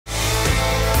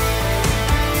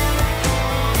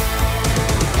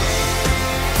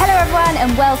everyone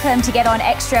and welcome to Get On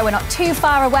Extra. We're not too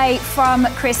far away from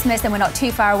Christmas and we're not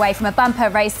too far away from a bumper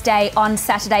race day on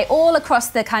Saturday. All across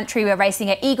the country we're racing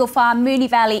at Eagle Farm, Moonee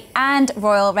Valley and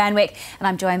Royal Randwick, and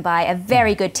I'm joined by a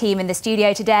very good team in the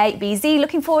studio today. BZ,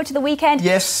 looking forward to the weekend.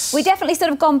 Yes. We definitely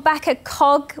sort of gone back a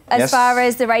cog as far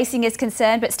as the racing is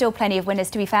concerned, but still plenty of winners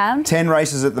to be found. 10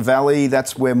 races at the Valley,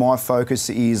 that's where my focus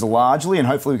is largely, and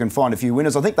hopefully we can find a few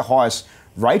winners. I think the highest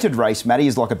rated race, Matty,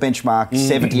 is like a benchmark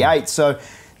 78, so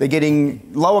they're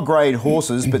getting lower grade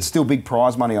horses but still big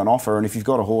prize money on offer, and if you've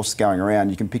got a horse going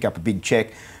around you can pick up a big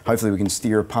check. Hopefully we can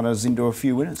steer punters into a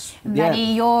few winners. Matty,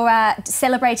 you're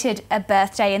celebrated a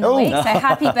birthday in the week, so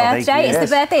happy birthday.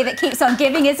 It's the birthday that keeps on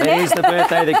giving, isn't it? It is the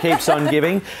birthday that keeps on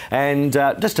giving, and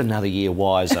just another year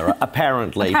wiser,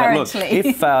 apparently. But look,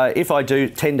 if I do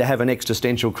tend to have an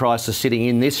existential crisis sitting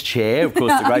in this chair, of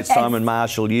course the great Simon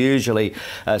Marshall usually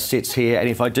sits here, and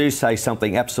if I do say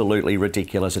something absolutely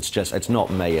ridiculous, it's not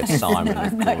me, it's Simon.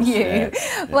 No, not you.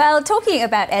 Well, talking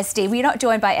about SD, we're not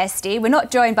joined by SD, we're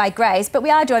not joined by Grace, but we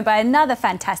are joined by another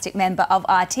fantastic member of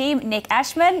our team. Nick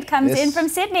Ashman comes in from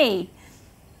Sydney.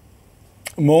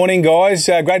 Morning, guys.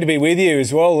 Great to be with you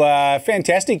as well.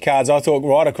 Fantastic cards, I thought,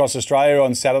 right across Australia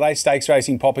on Saturday. Stakes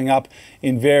racing popping up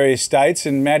in various states.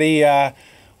 And Matty,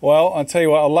 well, I'll tell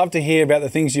you what, I'd love to hear about the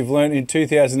things you've learned in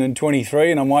 2023,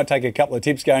 and I might take a couple of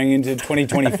tips going into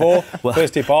 2024. Well,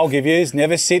 first tip I'll give you is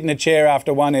never sit in a chair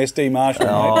after one SD Marshall.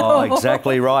 Oh,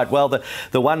 exactly right. Well,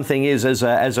 the one thing is, as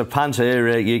a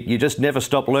punter, you just never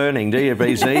stop learning, do you,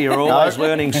 BZ? You're always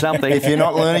learning something. If you're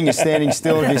not learning, you're standing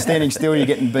still. If you're standing still, you're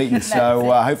getting beaten. So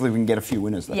hopefully we can get a few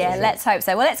winners. Yeah, let's hope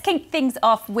so. Well, let's kick things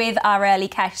off with our early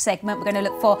cash segment. We're going to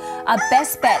look for our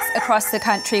best bets across the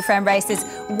country from races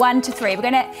 1 to 3. We're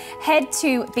going to head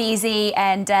to BZ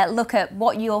and look at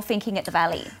what you're thinking at the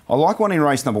Valley. I like one in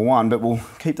race number 1, but we'll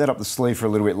keep that up the sleeve for a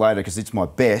little bit later because it's my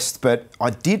best. But I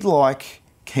did like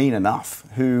Keen Enough,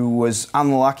 who was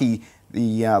unlucky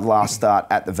the last start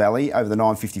at the Valley over the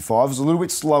 9.55. It was a little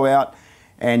bit slow out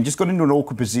and just got into an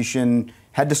awkward position,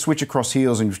 had to switch across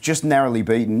heels and was just narrowly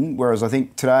beaten, whereas I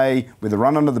think today, with a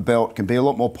run under the belt, can be a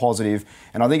lot more positive,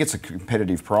 and I think it's a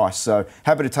competitive price. So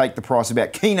happy to take the price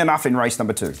about Keen Enough in race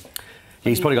number 2.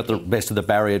 He's probably got the best of the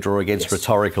barrier draw against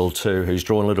Rhetorical too, who's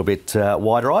drawn a little bit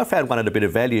wider. I found one at a bit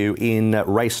of value in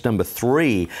race number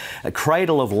 3,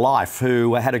 Cradle of Life,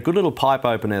 who had a good little pipe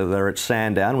opener there at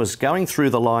Sandown, was going through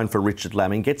the line for Richard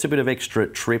Lamming, gets a bit of extra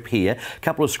trip here, a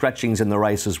couple of scratchings in the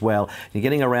race as well. You're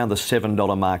getting around the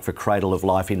 $7 mark for Cradle of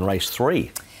Life in race 3.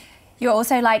 You're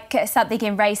also like something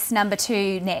in race number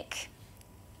 2, Nick.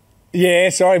 Yeah,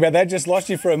 sorry about that. Just lost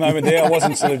you for a moment there. I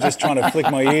wasn't sort of just trying to flick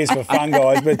my ears for fun,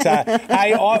 guys. But,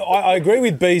 hey, I agree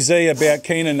with BZ about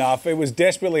Keen Enough. It was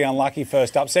desperately unlucky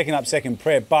first up, second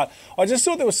prep. But I just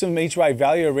thought there was some each-way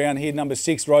value around here. Number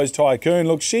 6, Rose Tycoon.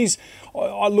 Look, she's...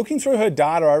 looking through her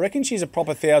data, I reckon she's a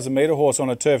proper 1,000-metre horse on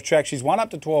a turf track. She's won up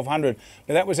to 1,200,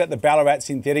 but that was at the Ballarat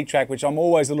synthetic track, which I'm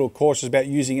always a little cautious about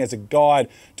using as a guide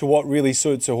to what really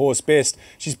suits a horse best.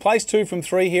 She's placed 2 from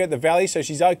 3 here at the Valley, so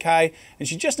she's okay, and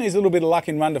she just needs a little bit of luck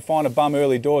in run to find a bum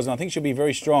early doors, and I think she'll be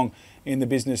very strong in the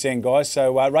business end, guys.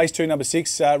 So race 2, number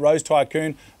 6, Rose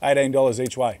Tycoon, $18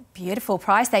 each way. Beautiful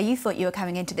price there. You thought you were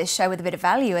coming into this show with a bit of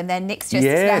value, and then Nick's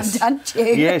just slammed you.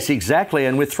 Yes, exactly.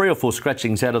 And with 3 or 4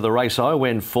 scratchings out of the race, I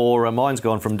went for mine's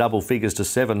gone from double figures to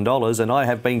 $7, and I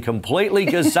have been completely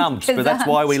gazumped. But that's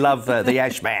why we love the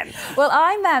Ashman. Well,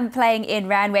 I'm playing in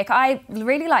Randwick. I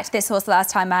really liked this horse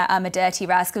last time. I'm a Dirty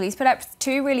Rascal. He's put up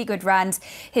 2 really good runs.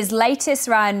 His latest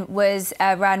run was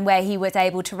a run where he was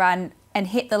able to run and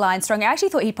hit the line strong. I actually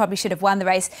thought he probably should have won the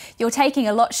race. You're taking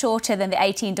a lot shorter than the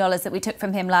 $18 that we took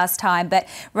from him last time. But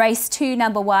race 2,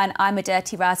 number 1, I'm a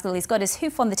Dirty Rascal. He's got his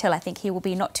hoof on the till. I think he will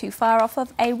be not too far off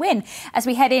of a win. As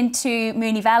we head into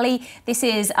Moonee Valley, this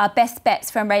is our best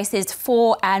bets from races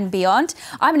 4 and beyond.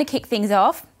 I'm going to kick things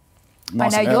off.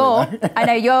 Nice I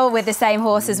know you're with the same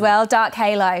horse as well. Dark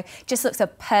Halo just looks a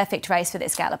perfect race for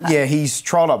this galloper. Yeah, he's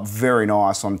trialled up very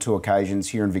nice on 2 occasions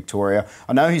here in Victoria.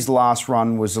 I know his last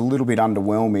run was a little bit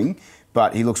underwhelming,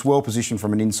 but he looks well positioned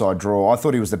from an inside draw. I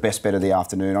thought he was the best bet of the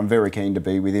afternoon. I'm very keen to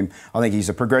be with him. I think he's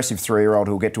a progressive 3-year-old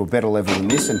who'll get to a better level than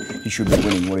this, and he should be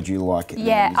winning. What did you like?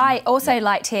 Yeah, I also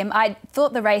liked him. I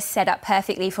thought the race set up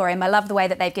perfectly for him. I love the way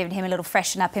that they've given him a little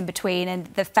freshen up in between, and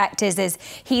the fact is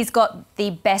he's got the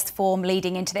best form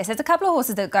leading into this. There's a couple of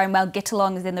horses that are going well. Get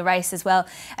Along is in the race as well,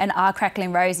 and Our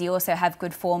Crackling Rosie also have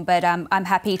good form, but I'm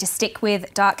happy to stick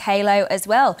with Dark Halo as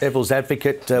well. Devil's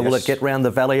advocate, will it get round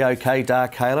the Valley okay,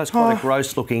 Dark Halo? It's quite a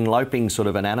gross-looking, loping sort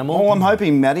of an animal. Well, I'm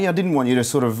hoping, Matty, I didn't want you to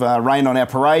sort of rain on our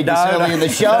parade this early in the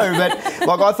show,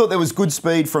 but I thought there was good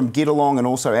speed from Get Along and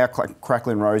also our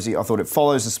Crackling Rosie. I thought it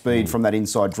follows the speed from that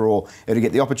inside draw. It'll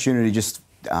get the opportunity to just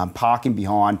park him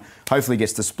behind. Hopefully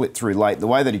gets the split through late. The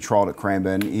way that he trialled at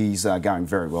Cranbourne, he's going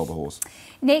very well, the horse.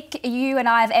 Nick, you and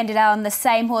I have ended up on the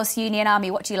same horse, Union Army.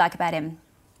 What do you like about him?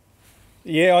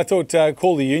 Yeah, I thought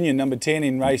Call the Union, number 10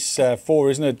 in race 4,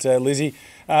 isn't it, Lizzie?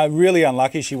 Really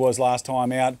unlucky she was last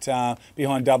time out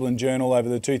behind Dublin Journal over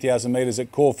the 2,000 metres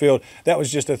at Caulfield. That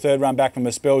was just a third run back from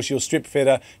a spell. She'll strip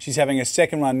fetter. She's having a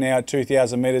second run now at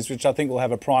 2,000 metres, which I think will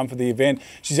have a prime for the event.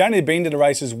 She's only been to the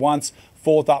races once,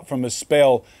 fourth up from a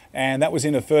spell, and that was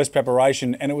in her first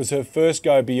preparation, and it was her first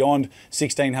go beyond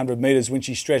 1,600 metres when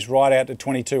she stretched right out to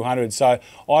 2,200. So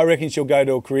I reckon she'll go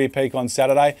to a career peak on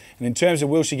Saturday. And in terms of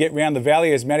will she get round the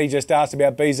valley, as Matty just asked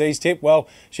about BZ's tip, well,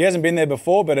 she hasn't been there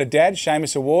before, but her dad,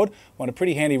 Seamus Award, won a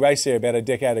pretty handy race there about a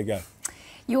decade ago.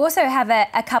 You also have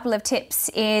a couple of tips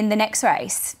in the next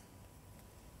race.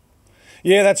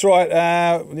 Yeah, that's right.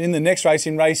 In the next race,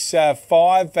 in race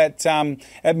 5 at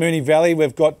Moonee Valley,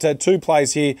 we've got 2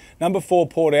 plays here. Number 4,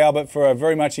 Port Albert, for a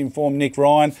very much informed Nick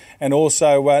Ryan, and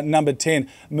also number 10,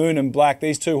 Moon and Black.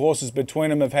 These 2 horses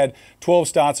between them have had 12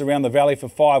 starts around the valley for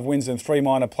 5 wins and 3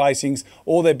 minor placings.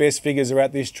 All their best figures are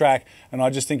at this track, and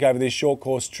I just think over this short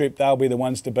course trip, they'll be the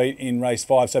ones to beat in race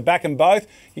 5. So back them both,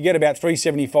 you get about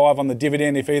 $3.75 on the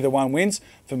dividend if either one wins.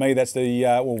 For me, that's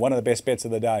the one of the best bets of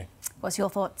the day. What's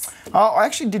your thoughts? I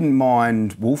actually didn't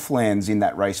mind Wolflands in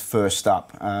that race first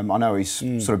up. I know he's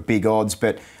sort of big odds,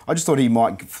 but I just thought he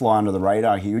might fly under the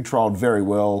radar here. He trialled very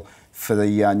well for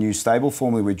the new stable,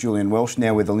 formerly with Julian Welsh,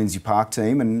 now with the Lindsay Park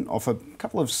team, and off a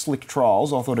couple of slick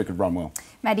trials, I thought it could run well.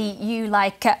 Matty, you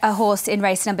like a horse in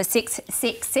race number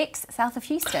 666, south of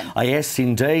Houston. Oh, yes,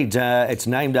 indeed. It's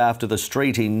named after the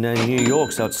street in New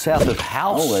York, so it's south of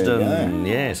Houston.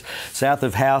 Yes, south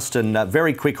of Houston.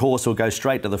 Very quick horse will go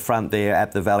straight to the front there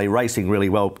at the Valley, racing really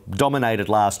well. Dominated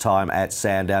last time at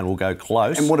Sandown, will go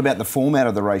close. And what about the format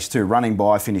of the race too? Running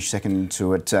by, finished second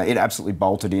to it. It absolutely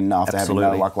bolted in after having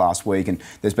no luck last week, and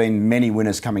there's been many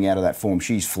winners coming out of that form.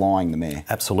 She's flying, the mare.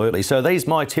 Absolutely. So these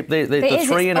my tip. They're the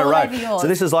 3 in a row.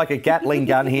 So this is like a Gatling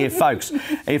gun here, folks.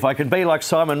 If I can be like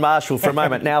Simon Marshall for a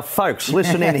moment. Now, folks,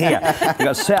 listen in here. We've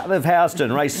got south of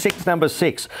Houston, race 6, number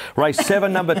 6. Race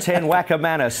 7, number 10,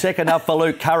 Wackamana. Second up for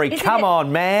Luke Curry. Come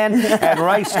on, man. And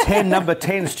race 10, number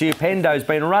 10, Stupendo's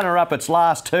been runner-up its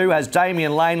last 2, has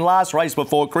Damien Lane, last race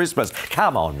before Christmas.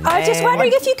 Come on, man. I was just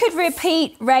wondering if you could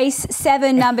repeat race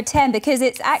 7, number 10, because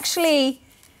it's actually...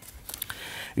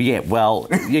 Yeah, well,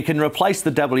 you can replace the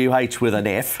WH with an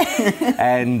F,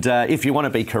 and if you want to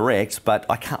be correct, but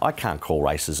I can't call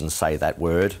races and say that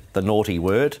word, the naughty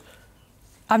word.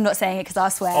 I'm not saying it because I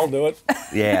swear. I'll do it.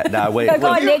 Yeah, no, we've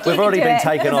Nick, already been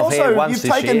taken off here once this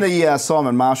year. You've taken the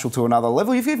Simon Marshall to another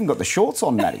level. You've even got the shorts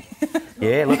on, Matty.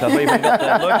 Yeah, look, I've even got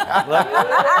that. Look.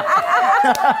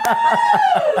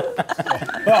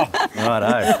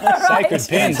 Righto. Sacred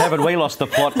pins. Haven't we lost the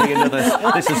plot at the end of this?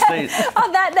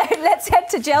 On that note, let's head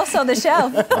to Jelfs on the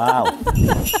shelf. Wow.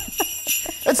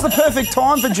 It's the perfect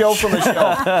time for Jelfs on the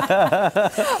shelf.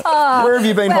 Where have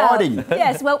you been hiding?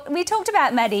 Yes, well, we talked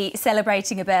about Matty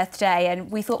celebrating a birthday,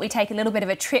 and we thought we'd take a little bit of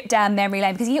a trip down memory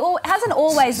lane because he hasn't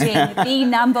always been the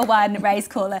 #1 race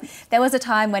caller. There was a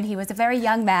time when he was a very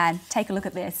young man. Take a look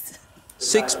at this.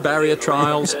 6 barrier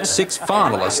trials, 6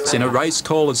 finalists in a race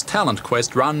caller's talent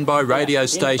quest run by radio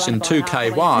station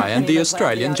 2KY and the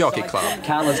Australian Jockey Club.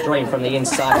 Carla's dream from the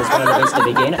inside was one of the best to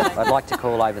begin. I'd like to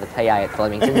call over the PA at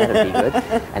Flemington, that'd be good.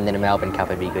 And then a Melbourne Cup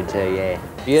would be good too, yeah.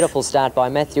 Beautiful start by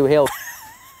Matthew Hill.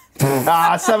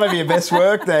 Some of your best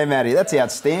work there, Matty. That's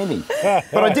outstanding.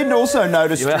 But I did also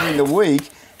notice during the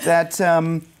week that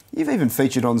you've even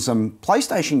featured on some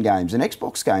PlayStation games and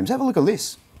Xbox games. Have a look at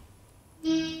this.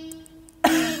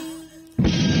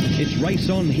 It's race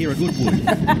on here at Goodwood.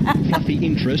 Fluffy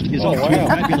Interest is off to a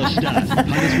fabulous start.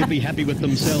 Hunters would be happy with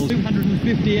themselves.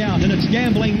 250 out, and it's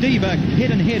Gambling Diva head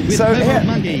and head with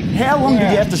Monkey. How long did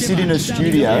you have to sit in a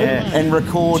studio and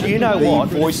record the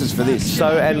voices for this?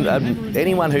 So, and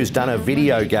anyone who's done a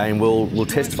video game will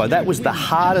testify. That was the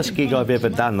hardest gig I've ever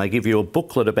done. They give you a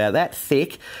booklet about that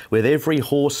thick with every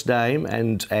horse name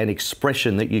and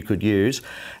expression that you could use.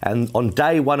 And on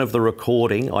day 1 of the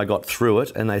recording, I got through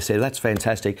it, and they said, that's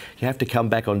fantastic. You have to come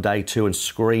back on day 2 and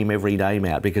scream every name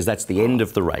out because that's the end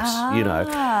of the race, you know.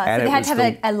 And so they had to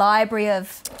have a library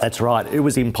of... That's right. It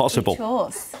was impossible.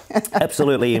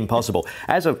 Absolutely impossible.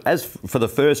 As for the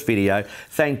first video,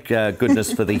 thank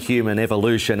goodness for the human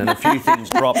evolution, and a few things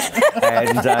dropped,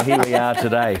 and here we are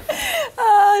today.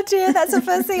 Oh dear, that's the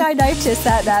first thing I noticed,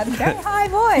 that very high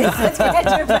voice. Let's get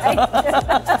to a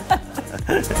break.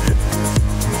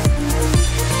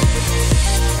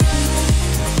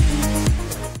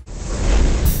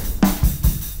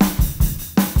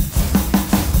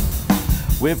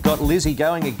 We've got Lizzie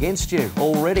going against you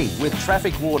already with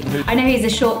Traffic Warden. Who I know he's a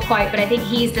short quote, but I think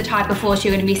he's the type of horse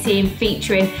you're going to be seeing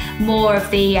featuring more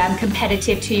of the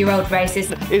competitive 2-year-old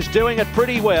races. Is doing it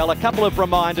pretty well. A couple of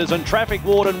reminders, and Traffic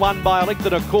Warden won by a length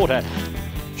and a quarter.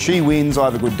 She wins. I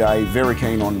have a good day. Very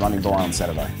keen on Running By on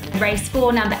Saturday. Race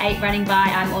 4, number 8, Running By.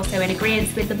 I'm also in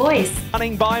agreement with the boys.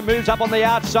 Running By moves up on the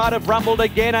outside of Rumbled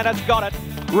again, and it's got it.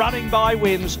 Running By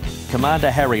wins. Commander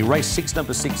Harry, race 6,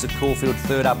 number 6 at Caulfield,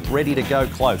 third up, ready to go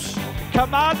close.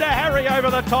 Commander Harry over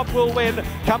the top will win.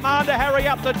 Commander Harry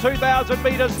up to 2,000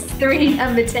 metres. 3,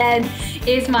 number 10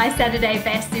 is my Saturday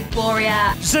best,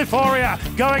 Euphoria. Euphoria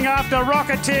going after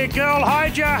Rocketeer Girl.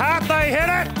 Hide your heart, they hit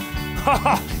it.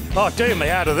 Oh, do me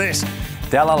out of this.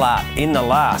 Delalat in the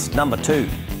last, number 2.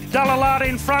 Delalat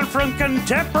in front from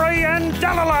Contemporary, and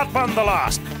Delalat won the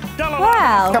last.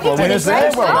 Wow. A couple of winners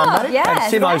there. Well done, Matty. Yeah,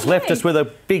 And Simo's left us with a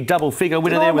big double figure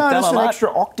winner there with Notice an Delalat.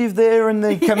 extra octave there in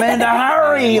the Commander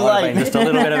Harry. Just a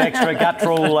little bit of extra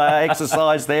guttural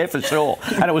exercise there for sure.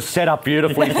 And it was set up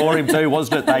beautifully for him too,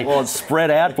 wasn't it? They spread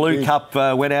out. Blue Cup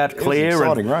went out clear. It was an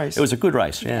exciting race. It was a good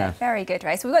race, yeah. Very good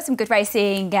race. We've got some good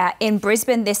racing in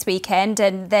Brisbane this weekend,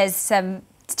 and there's some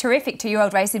terrific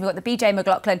 2-year-old racing. We've got the BJ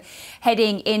McLaughlin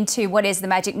heading into what is the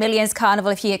Magic Millions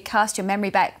Carnival. If you cast your memory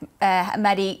back,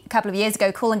 Maddie, a couple of years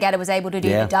ago, Coolangatta was able to do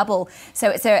the double. So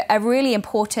it's a really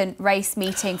important race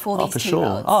meeting for these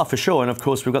 2-year-olds. Oh, for sure. And of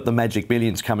course, we've got the Magic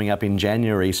Millions coming up in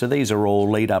January. So these are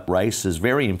all lead-up races,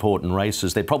 very important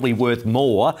races. They're probably worth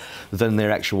more than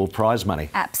their actual prize money.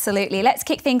 Absolutely. Let's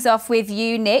kick things off with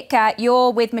you, Nick.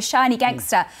 You're with Mashani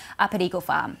Gangster up at Eagle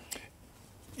Farm.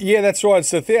 Yeah, that's right.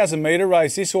 It's a 1,000-metre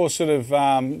race. This horse sort of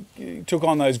took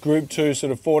on those Group 2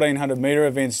 sort of 1,400-metre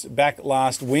events back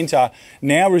last winter.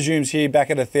 Now resumes here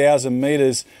back at 1,000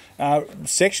 metres.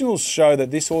 Sectionals show that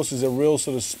this horse is a real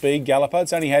sort of speed galloper.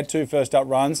 It's only had 2 first-up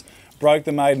runs. Broke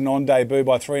the maiden on debut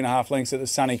by 3.5 lengths at the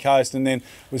Sunny Coast, and then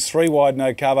was 3 wide,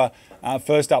 no cover.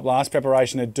 First up last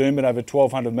preparation at Doomben over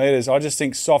 1,200 metres. I just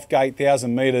think soft gate,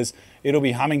 1,000 metres, it'll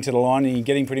be humming to the line, and you're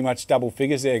getting pretty much double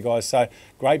figures there, guys. So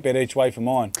great bet each way for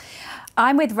mine.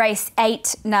 I'm with race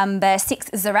 8, number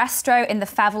 6, Zarastro in the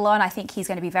Favalon. I think he's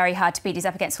going to be very hard to beat. He's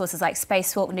up against horses like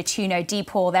Spacewalk, Natuno,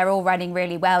 Depaul. They're all running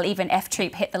really well. Even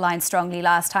F-Troop hit the line strongly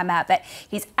last time out, but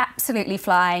he's absolutely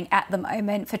flying at the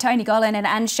moment for Tony Gollan and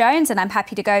Ange Jones, and I'm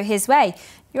happy to go his way.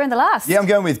 You're in the last. Yeah, I'm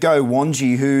going with Go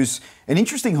Wanji, who's an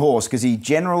interesting horse because he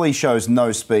generally shows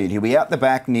no speed. He'll be out the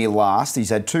back near last. He's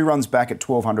had 2 runs back at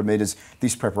 1,200 metres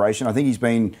this preparation. I think he's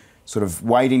been sort of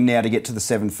waiting now to get to the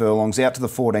 7 furlongs, out to the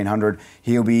 1,400.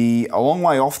 He'll be a long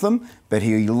way off them, but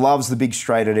he loves the big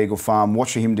straight at Eagle Farm.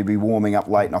 Watch for him to be warming up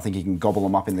late, and I think he can gobble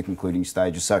them up in the concluding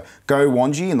stages. So Go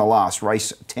Wanji in the last,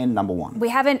 race 10, number 1. We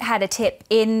haven't had a tip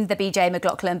in the BJ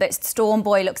McLaughlin, but Storm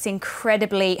Boy looks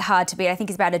incredibly hard to beat. I think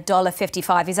he's about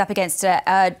 $1.55. He's up against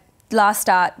a last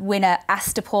start winner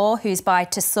Astapor, who's by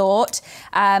Tessort.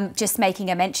 Just making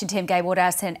a mention to him, Gay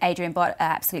Waterhouse and Adrian Bott are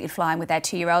absolutely flying with their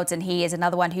 2-year-olds, and he is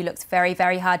another one who looks very,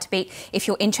 very hard to beat. If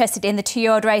you're interested in the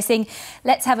 2-year-old racing,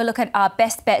 let's have a look at our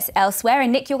best bets elsewhere.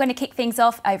 And Nick, you're going to kick things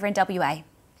off over in WA.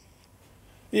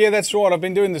 Yeah, that's right. I've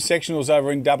been doing the sectionals over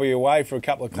in WA for a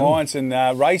couple of clients, and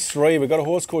race 3, we've got a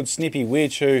horse called Snippy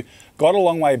Witch who got a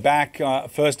long way back,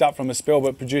 first up from a spell,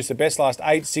 but produced the best last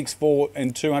 8, 6, 4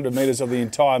 and 200 metres of the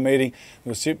entire meeting.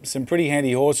 There were some pretty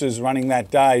handy horses running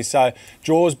that day. So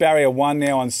Jaws Barrier 1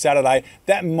 now on Saturday.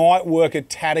 That might work a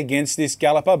tad against this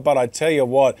galloper, but I tell you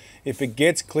what, if it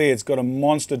gets clear, it's got a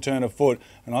monster turn of foot,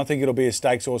 and I think it'll be a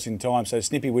stakes horse in time. So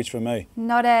Snippy Witch for me.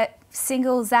 Not a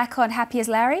single Zach on Happy as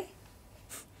Larry?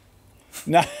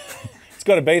 No, it's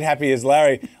got to beat Happy as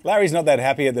Larry. Larry's not that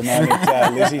happy at the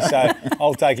moment, Lizzie, so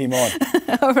I'll take him on.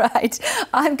 All right.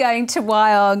 I'm going to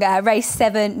Wyong, race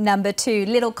 7, number 2,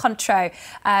 Little Contro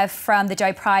from the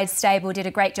Joe Pride stable. Did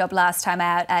a great job last time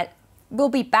out at will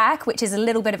be back, which is a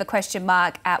little bit of a question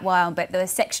mark at Wyong, but the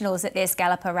sectionals that this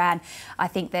galloper ran, I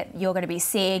think that you're going to be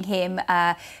seeing him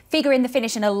figure in the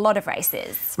finish in a lot of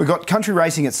races. We've got country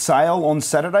racing at Sale on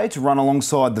Saturday to run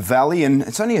alongside the Valley, and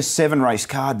it's only a 7-race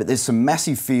card, but there's some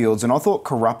massive fields, and I thought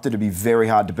Corrupted to be very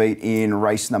hard to beat in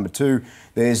race number 2.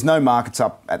 There's no markets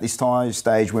up at this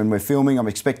stage when we're filming. I'm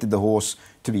expected the horse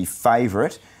to be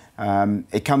favourite.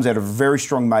 It comes out of a very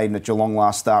strong maiden at Geelong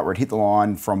last start where it hit the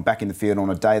line from back in the field on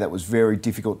a day that was very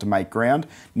difficult to make ground.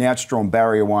 Now it's drawn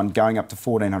barrier 1 going up to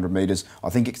 1,400 metres. I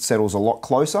think it settles a lot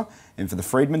closer. And for the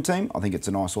Freedman team, I think it's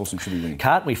a nice horse and should be winning.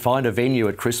 Can't we find a venue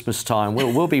at Christmas time?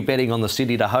 We'll be betting on the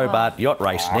Sydney to Hobart yacht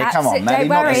race next. Come on, Matty,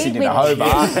 not the Sydney to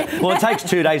Hobart. Well, it takes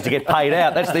 2 days to get paid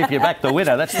out. That's if you back the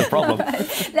winner. That's the problem.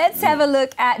 Let's have a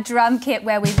look at Drum Kit,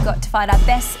 where we've got to find our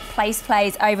best place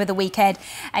plays over the weekend.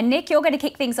 And Nick, you're going to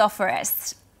kick things off for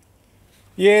us.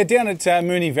 Yeah, down at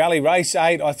Moonee Valley, race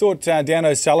 8, I thought Dan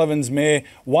O'Sullivan's mare,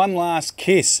 One Last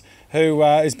Kiss, who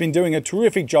has been doing a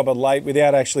terrific job of late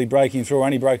without actually breaking through,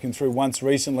 only broken through once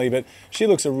recently, but she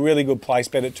looks a really good place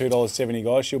bet at $2.70,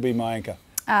 guys. She'll be my anchor.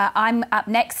 I'm up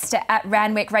next at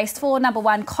Randwick, race 4, number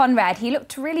 1, Conrad. He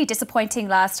looked really disappointing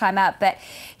last time out, but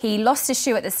he lost his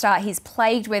shoe at the start. He's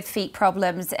plagued with feet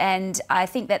problems, and I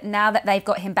think that now that they've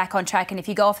got him back on track, and if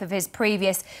you go off of his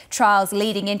previous trials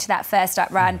leading into that first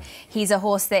up run, he's a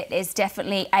horse that is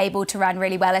definitely able to run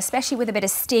really well, especially with a bit of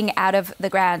sting out of the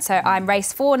ground. So I'm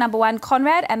race 4, number 1,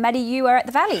 Conrad, and Matty, you are at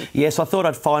the Valley. Yes, I thought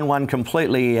I'd find one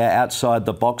completely outside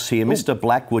the box here. Mr.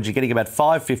 Blackwood, you're getting about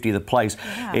 $5.50 the place.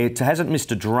 Yeah. It hasn't missed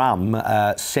a drum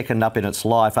second up in its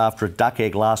life after a duck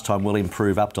egg last time. Will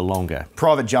improve up to longer.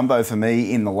 Private jumbo for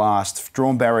me in the last.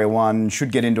 Drawn barrier 1,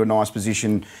 should get into a nice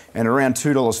position, and around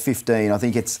 $2.15. I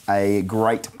think it's a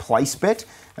great place bet.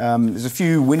 There's a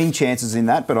few winning chances in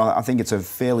that, but I think it's a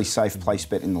fairly safe place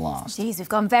bet in the last. Geez, we've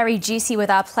gone very juicy with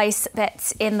our place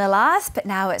bets in the last, but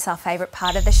now it's our favourite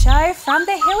part of the show, from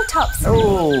the hilltops.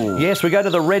 Oh, yes, we go to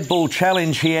the Red Bull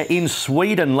Challenge here in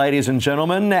Sweden, ladies and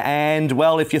gentlemen. And,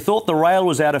 well, if you thought the rail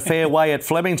was out of fair way at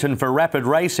Flemington for rapid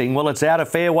racing, well, it's out of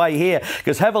fair way here,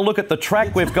 because have a look at the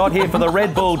track we've got here for the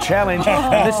Red Bull Challenge.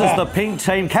 And this is the pink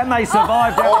team. Can they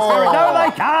survive down the ferry? No,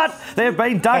 they can't. They've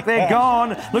been ducked. They're gone.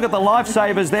 Look at the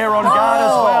lifesavers there on guard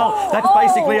as well. That's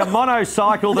basically a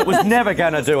monocycle that was never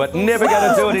going to do it. Never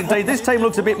going to do it indeed. This team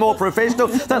looks a bit more professional.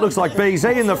 That looks like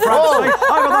BZ in the front seat.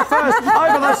 Over the first,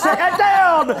 over the second,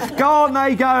 down! Gone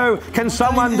they go. Can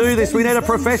someone do this? We need a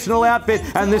professional outfit,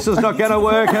 and this is not going to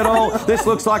work at all. This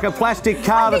looks like a plastic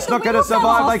car that's not going to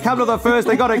survive. They come to the first,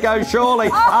 they've got to go surely.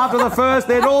 After the first,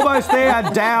 they're almost there,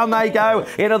 and down they go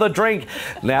into the drink.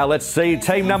 Now let's see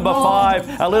team number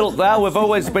 5. A little, well, we've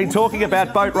always been talking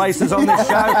about boat races on this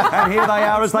show. And here they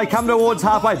are as they come towards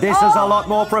halfway. This is a lot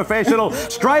more professional.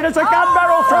 Straight as a gun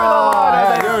barrel through the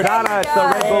line. They've done it. The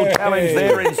Red Bull Challenge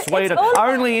there in Sweden.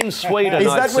 Only in Sweden,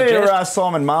 Is that where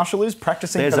Simon Marshall is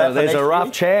practising? There's a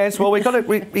rough chance. Well,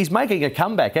 he's making a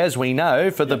comeback, as we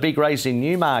know, for the big race in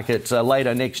Newmarket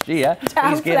later next year.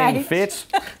 He's getting fit.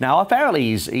 Now, apparently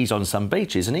he's on some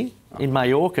beach, isn't he? In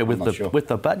Mallorca with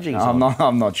the budgies on.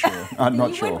 I'm not sure. I'm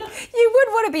not sure. You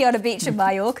would want to be on a beach in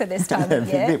Mallorca this time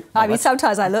of year. I mean,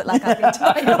 sometimes I look like I've been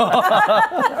tired.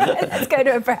 Let's go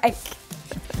to a break.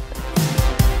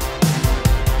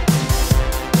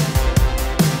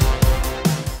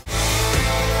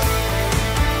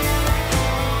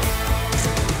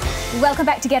 Welcome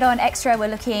back to Get On Extra. We're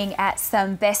looking at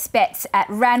some best bets at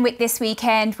Randwick this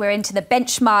weekend. We're into the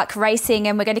benchmark racing,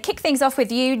 and we're going to kick things off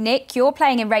with you, Nick. You're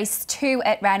playing in race 2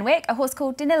 at Randwick, a horse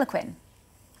called Deniliquin.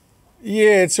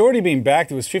 Yeah, it's already been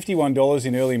backed. It was $51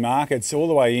 in early markets, all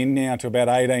the way in now to about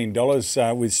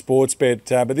 $18 with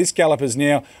Sportsbet. But this galloper's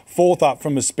now 4th up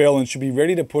from a spell and should be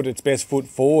ready to put its best foot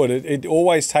forward. It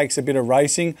always takes a bit of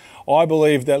racing. I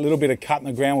believe that little bit of cut in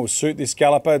the ground will suit this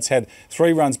galloper. It's had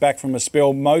 3 runs back from a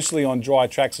spell, mostly on dry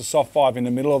tracks, a soft 5 in the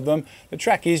middle of them. The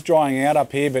track is drying out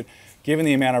up here, but given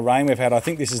the amount of rain we've had, I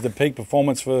think this is the peak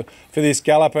performance for this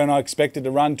galloper, and I expect it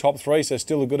to run top 3, so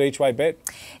still a good each-way bet.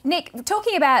 Nick,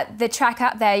 talking about the track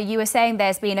up there, you were saying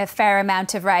there's been a fair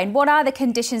amount of rain. What are the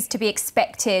conditions to be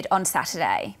expected on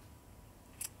Saturday?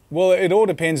 Well, it all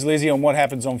depends, Lizzie, on what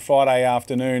happens on Friday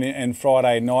afternoon and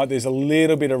Friday night. There's a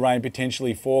little bit of rain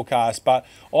potentially forecast, but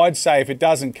I'd say if it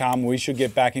doesn't come, we should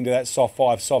get back into that soft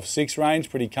 5, soft 6 range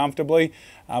pretty comfortably.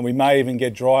 We may even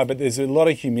get dry, but there's a lot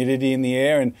of humidity in the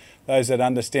air, and those that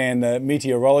understand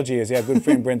meteorology, as our good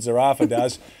friend Brent Zerafa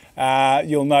does,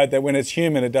 you'll note that when it's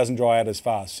humid, it doesn't dry out as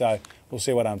fast. So we'll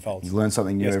see what unfolds. You learn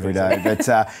something new every day. But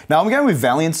no, I'm going with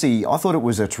Valiancy. I thought it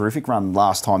was a terrific run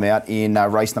last time out in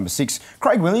race number 6.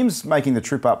 Craig Williams making the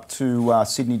trip up to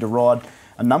Sydney to ride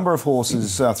a number of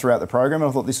horses throughout the program.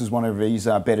 I thought this was one of his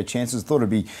better chances. Thought it'd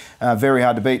be very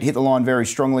hard to beat. Hit the line very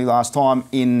strongly last time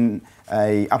in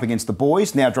up against the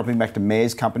boys. Now dropping back to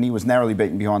Mare's Company. Was narrowly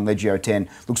beaten behind Legio 10.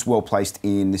 Looks well placed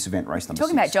in this event, race number 6.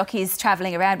 Talking about jockeys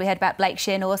travelling around, we heard about Blake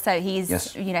Shin also.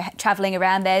 He's travelling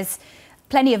around. There's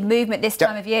plenty of movement this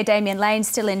time of year. Damien Lane's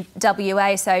still in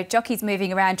WA, so jockeys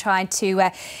moving around trying to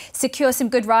secure some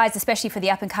good rides, especially for the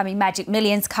up-and-coming Magic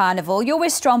Millions Carnival. You're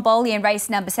with Stromboli in race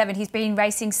number 7. He's been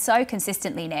racing so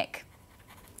consistently, Nick.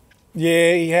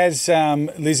 Yeah, he has,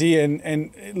 Lizzie,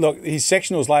 and look, his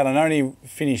sectionals late. I know he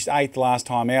finished 8th last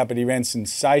time out, but he ran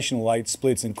sensational 8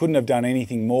 splits and couldn't have done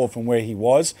anything more from where he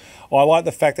was. I like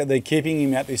the fact that they're keeping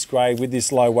him at this grade with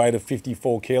this low weight of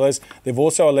 54 kilos. They've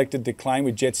also elected to claim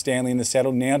with Jet Stanley in the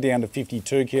saddle, now down to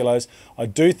 52 kilos. I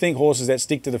do think horses that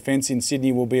stick to the fence in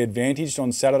Sydney will be advantaged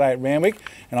on Saturday at Randwick,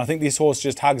 and I think this horse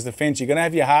just hugs the fence. You're going to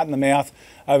have your heart in the mouth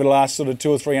over the last sort of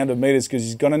 200 or 300 metres because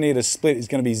he's going to need a split. He's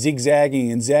going to be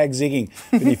zigzagging and zag-zigging,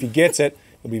 but if he gets it,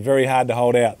 it'll be very hard to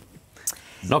hold out.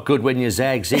 Not good when you're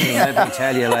zag-zigging, let me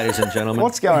tell you, ladies and gentlemen.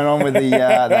 What's going on with the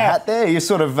hat there? You're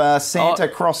sort of Santa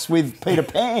cross with Peter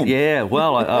Pan. Yeah,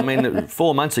 well, I mean,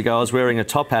 4 months ago I was wearing a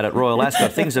top hat at Royal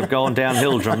Ascot. Things have gone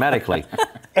downhill dramatically.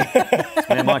 That's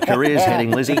where my career's heading,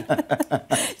 Lizzie.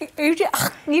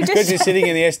 Because you're sitting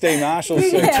in the SD Marshall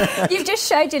suit. Yeah, you've just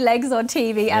showed your legs on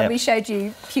TV and we showed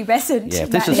you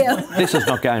pubescent Matty Hill. This is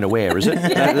not going to wear, is it?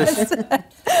 Yes.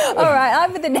 All right,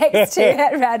 I'm with the next two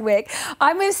at Randwick.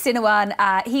 I'm with Sinawan.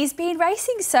 He's been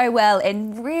racing so well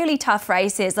in really tough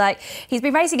races. Like, he's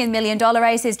been racing in $1 million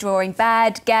races, drawing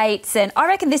bad gates, and I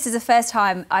reckon this is the first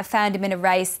time I've found him in a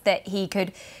race that he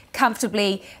could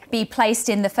comfortably be placed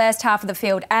in the first half of the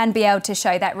field and be able to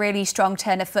show that really strong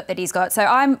turn of foot that he's got. So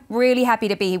I'm really happy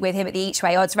to be with him at the each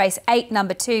way odds. Race 8,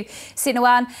 number 2,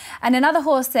 Sinawan. And another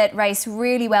horse that raced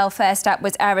really well first up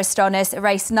was Aristonis.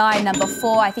 Race 9, number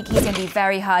 4. I think he's going to be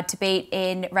very hard to beat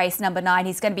in race number 9.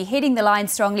 He's going to be hitting the line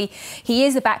strongly. He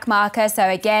is a back marker. So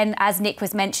again, as Nick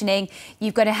was mentioning,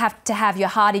 you've got to have your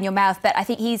heart in your mouth. But I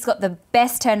think he's got the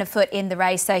best turn of foot in the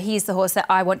race. So he's the horse that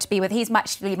I want to be with. He's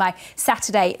actually my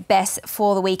Saturday best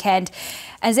for the weekend.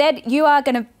 And Zed, you are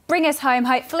going to bring us home,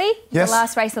 hopefully, the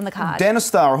last race on the card.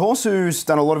 Danistar, a horse who's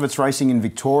done a lot of its racing in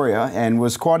Victoria and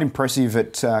was quite impressive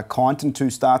at Kyneton 2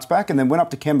 starts back, and then went up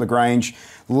to Kembla Grange,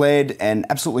 led and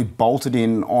absolutely bolted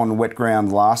in on wet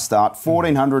ground last start.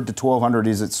 1400 to 1200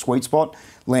 is its sweet spot.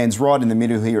 Lands right in the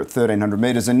middle here at 1300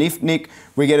 metres. And if, Nick,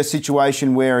 we get a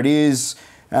situation where it is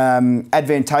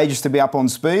advantageous to be up on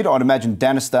speed, I'd imagine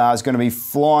Danistar is going to be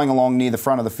flying along near the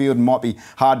front of the field and might be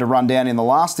hard to run down in the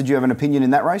last. Did you have an opinion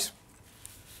in that race?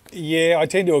 Yeah, I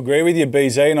tend to agree with you,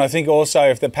 BZ, and I think also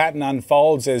if the pattern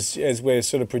unfolds as we're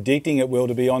sort of predicting it will,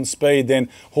 to be on speed, then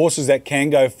horses that can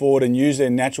go forward and use their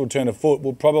natural turn of foot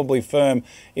will probably firm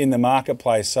in the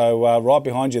marketplace. So right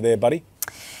behind you there, buddy.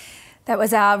 That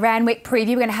was our Randwick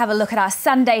preview. We're going to have a look at our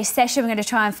Sunday session. We're going to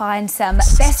try and find some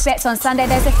best bets on Sunday.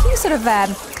 There's a few sort of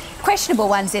questionable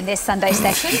ones in this Sunday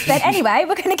session. But anyway,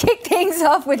 we're going to kick things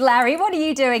off with Larry. What are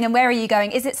you doing and where are you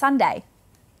going? Is it Sunday?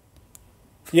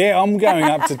 Yeah, I'm going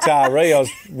up to Taree. I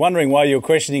was wondering why you were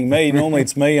questioning me. Normally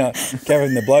it's me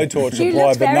carrying the blowtorch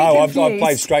supply, but no, I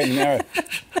played straight and narrow.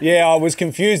 Yeah, I was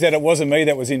confused that it wasn't me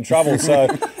that was in trouble. So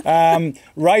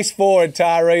race 4 at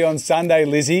Taree on Sunday,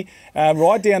 Lizzie.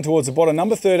 Right down towards the bottom.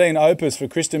 Number 13, Opus, for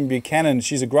Kristen Buchanan.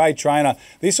 She's a great trainer.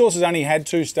 This horse has only had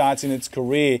 2 starts in its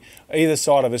career, either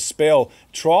side of a spell.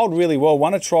 Trialled really well.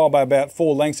 Won a trial by about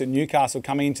 4 lengths at Newcastle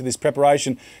coming into this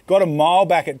preparation. Got a mile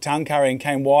back at Tuncurry and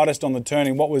came widest on the turn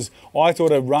in what was, I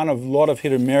thought, a run of a lot of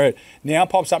hit and merit. Now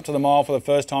pops up to the mile for the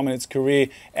first time in its career.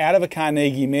 Out of a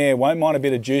Carnegie mare. Won't mind a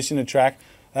bit of juice in the track.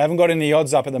 They haven't got any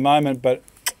odds up at the moment, but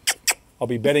I'll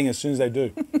be betting as soon as they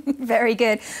do. Very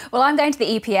good. Well, I'm going to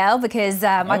the EPL because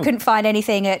I couldn't find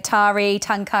anything at Taree,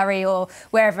 Tuncurry or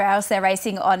wherever else they're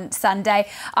racing on Sunday.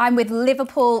 I'm with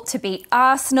Liverpool to beat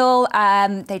Arsenal.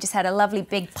 They just had a lovely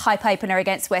big pipe opener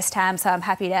against West Ham, so I'm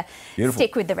happy to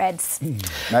stick with the Reds.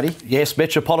 Matty? Yes,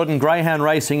 Metropolitan Greyhound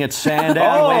Racing at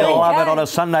Sandown. We love it on a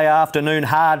Sunday afternoon.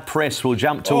 Hard press will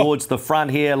jump towards the front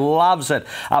here. Loves it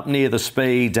up near the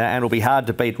speed and it'll be hard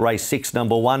to beat race 6,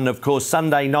 number 1. Of course,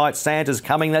 Sunday night, Santa's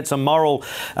coming. That's a moral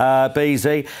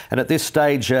BZ. And at this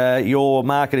stage, your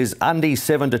market is undies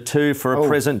 7 to 2 for a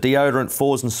present, deodorant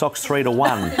 4s and socks 3 to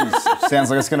 1. Sounds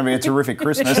like it's going to be a terrific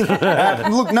Christmas.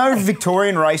 Look, no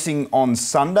Victorian racing on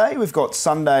Sunday. We've got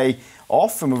Sunday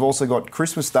off and we've also got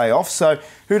Christmas Day off. So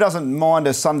who doesn't mind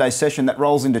a Sunday session that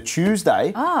rolls into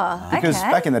Tuesday? Oh, because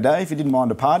back in the day, if you didn't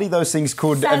mind a party, those things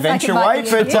could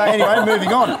eventuate. But anyway,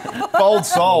 moving on. Bold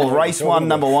Soul, race 1,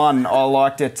 number 1. I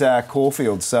liked it at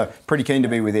Caulfield, so pretty keen to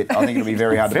be with it. I think it'll be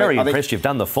very hard to beat. Very impressed you've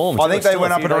done the form. I think they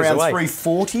went up at around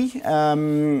 340.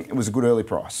 It was a good early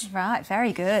price. Right,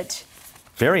 very good.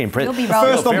 Very impressive. You'll be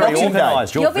rolling. First on very Boxing Day.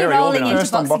 organised. You'll be very rolling into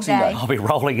organised. Boxing Day. I'll be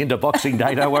rolling into Boxing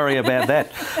Day. Don't worry about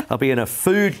that. I'll be in a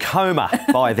food coma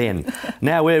by then.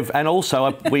 Now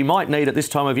we might need at this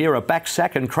time of year a back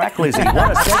sack and crack, Lizzie.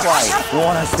 What a segue!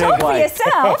 What a Talk for segue!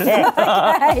 yourself.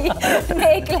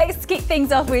 Okay, Nick, let's kick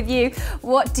things off with you.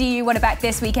 What do you want to back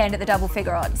this weekend at the double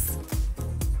figure odds?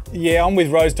 Yeah, I'm with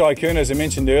Rose Tycoon, as I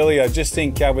mentioned earlier. I just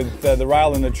think with the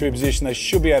rail in the true position, they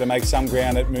should be able to make some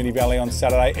ground at Moonee Valley on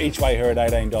Saturday. Each way her at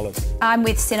 $18. I'm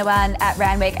with Sinawan at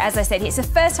Randwick. As I said, it's the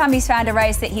first time he's found a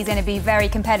race that he's going to be very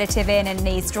competitive in, and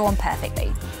he's drawn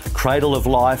perfectly. Cradle of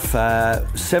Life,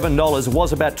 $7. It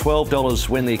was about $12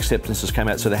 when the acceptances came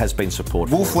out, so there has been support.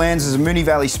 Wolflands is a Moonee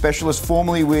Valley specialist,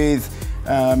 formerly with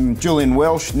Julian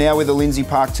Welsh, now with the Lindsay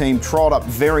Park team, trialled up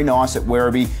very nice at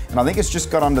Werribee, and I think it's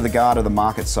just got under the guard of the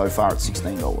market so far at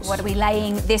 $16. What are we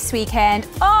laying this weekend?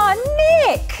 Oh,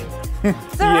 Nick!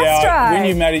 Yeah, when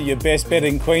you made it your best bet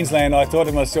in Queensland, I thought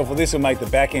to myself, well, this will make the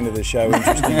back end of the show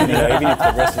interesting, even if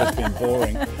the rest of it's been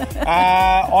boring.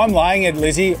 I'm laying it,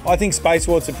 Lizzie. I think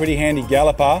Spacewalk's a pretty handy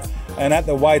galloper. And at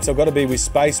the weights, I've got to be with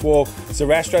Spacewalk.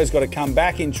 Zerastro's got to come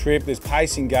back in trip. There's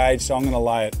pace engaged, so I'm going to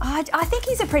lay it. I think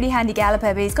he's a pretty handy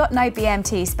galloper, but he's got no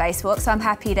BMT Spacewalk, so I'm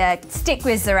happy to stick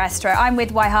with Zerastro. I'm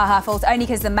with Waihaha Falls, only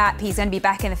because the map, he's going to be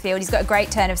back in the field. He's got a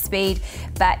great turn of speed,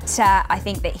 but I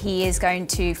think that he is going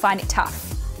to find it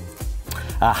tough.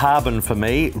 Harbin for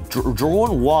me,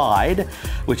 drawn wide,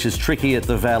 which is tricky at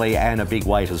the Valley, and a big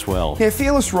weight as well. Yeah,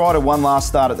 Fearless Rider won last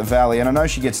start at the Valley, and I know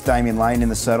she gets Damien Lane in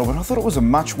the saddle, but I thought it was a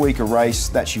much weaker race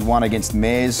that she won against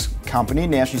Mare's company.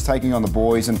 Now she's taking on the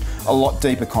boys and a lot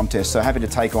deeper contest, so happy to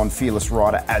take on Fearless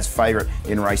Rider as favourite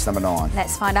in race number 9.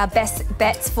 Let's find our best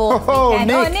bets for the weekend.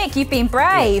 Nick. Oh, Nick, you've been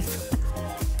brave.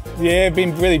 Yeah,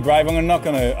 been really brave. I'm not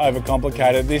going to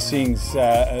overcomplicate it. This thing's,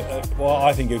 well,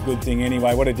 I think a good thing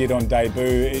anyway. What it did on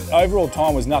debut, overall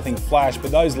time was nothing flash, but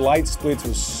those late splits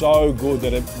were so good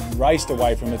that it raced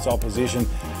away from its opposition.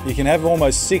 You can have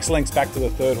almost 6 lengths back to the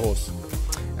third horse.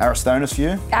 Aristonis for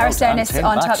you? Aristonis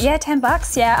on top. Yeah,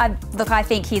 $10. Yeah, look, I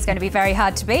think he's going to be very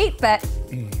hard to beat, but...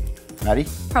 Maddie?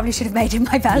 Probably should have made him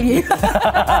my value.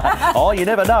 Oh, you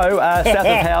never know. South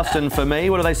of Houston for me.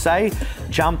 What do they say?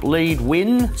 Jump, lead,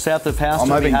 win. South of Houston. I'm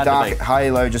hoping Dark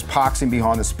Halo just parks in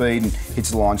behind the speed and hits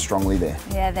the line strongly there.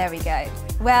 Yeah, there we go.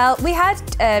 Well, we had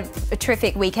a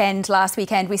terrific weekend last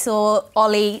weekend. We saw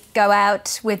Ollie go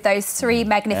out with those 3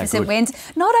 magnificent wins.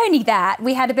 Not only that,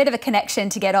 we had a bit of a connection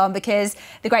to get on because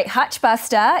the great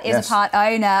Hutchbuster is a part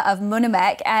owner of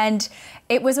Munamek, and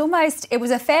it was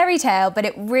a fairy tale, but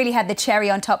it really had the cherry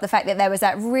on top, the fact that there was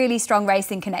that really strong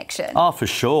racing connection. Oh, for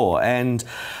sure. And,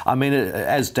 I mean,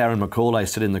 as Darren McCauley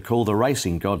said in the call, the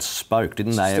racing gods spoke,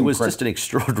 didn't they? It was just an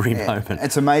extraordinary moment.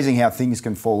 It's amazing how things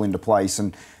can fall into place,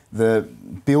 and the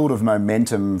build of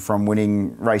momentum from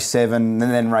winning race 7 and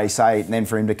then race 8 and then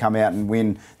for him to come out and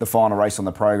win the final race on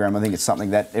the program, I think it's something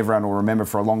that everyone will remember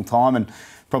for a long time, and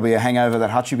probably a hangover that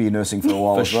Hutch will be nursing for a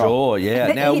while as well. For sure,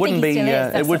 yeah. Now,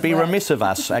 it would be remiss of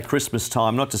us at Christmas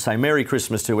time not to say Merry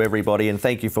Christmas to everybody, and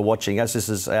thank you for watching us. This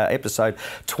is episode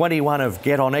 21 of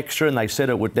Get On Extra, and they said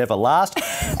it would never last.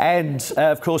 And,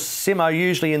 of course, Simo,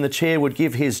 usually in the chair, would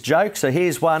give his joke. So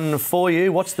here's one for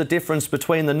you. What's the difference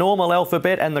between the normal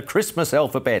alphabet and the Christmas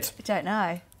alphabet? I don't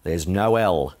know. There's no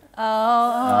L.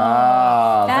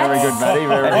 Oh, very good, Matty.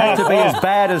 It had to be as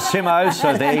bad as Simo,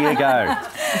 so there you go.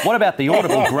 What about the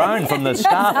audible groan from the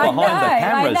staff behind the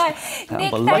cameras? I know.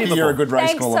 Nick, Unbelievable. You're a good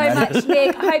race caller, Thanks so much,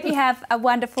 Nick. I hope you have a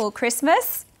wonderful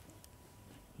Christmas.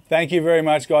 Thank you very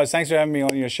much, guys. Thanks for having me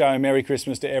on your show. Merry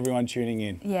Christmas to everyone tuning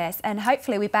in. Yes, and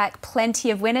hopefully we back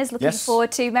plenty of winners. Looking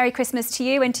forward to Merry Christmas to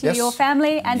you and to your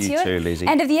family and to you. Too, Lizzie.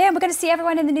 End of the year, and we're going to see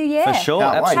everyone in the new year. For sure,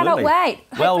 absolutely. Cannot wait.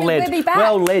 Well Hopefully led. We'll be back.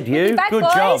 Well led, you. We'll be back, good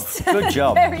boys. job. Good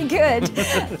job. Very good.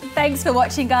 Thanks for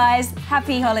watching, guys.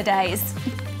 Happy holidays.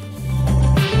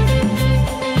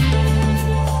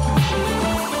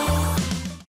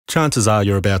 Chances are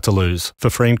you're about to lose. For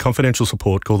free and confidential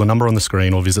support, call the number on the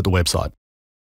screen or visit the website.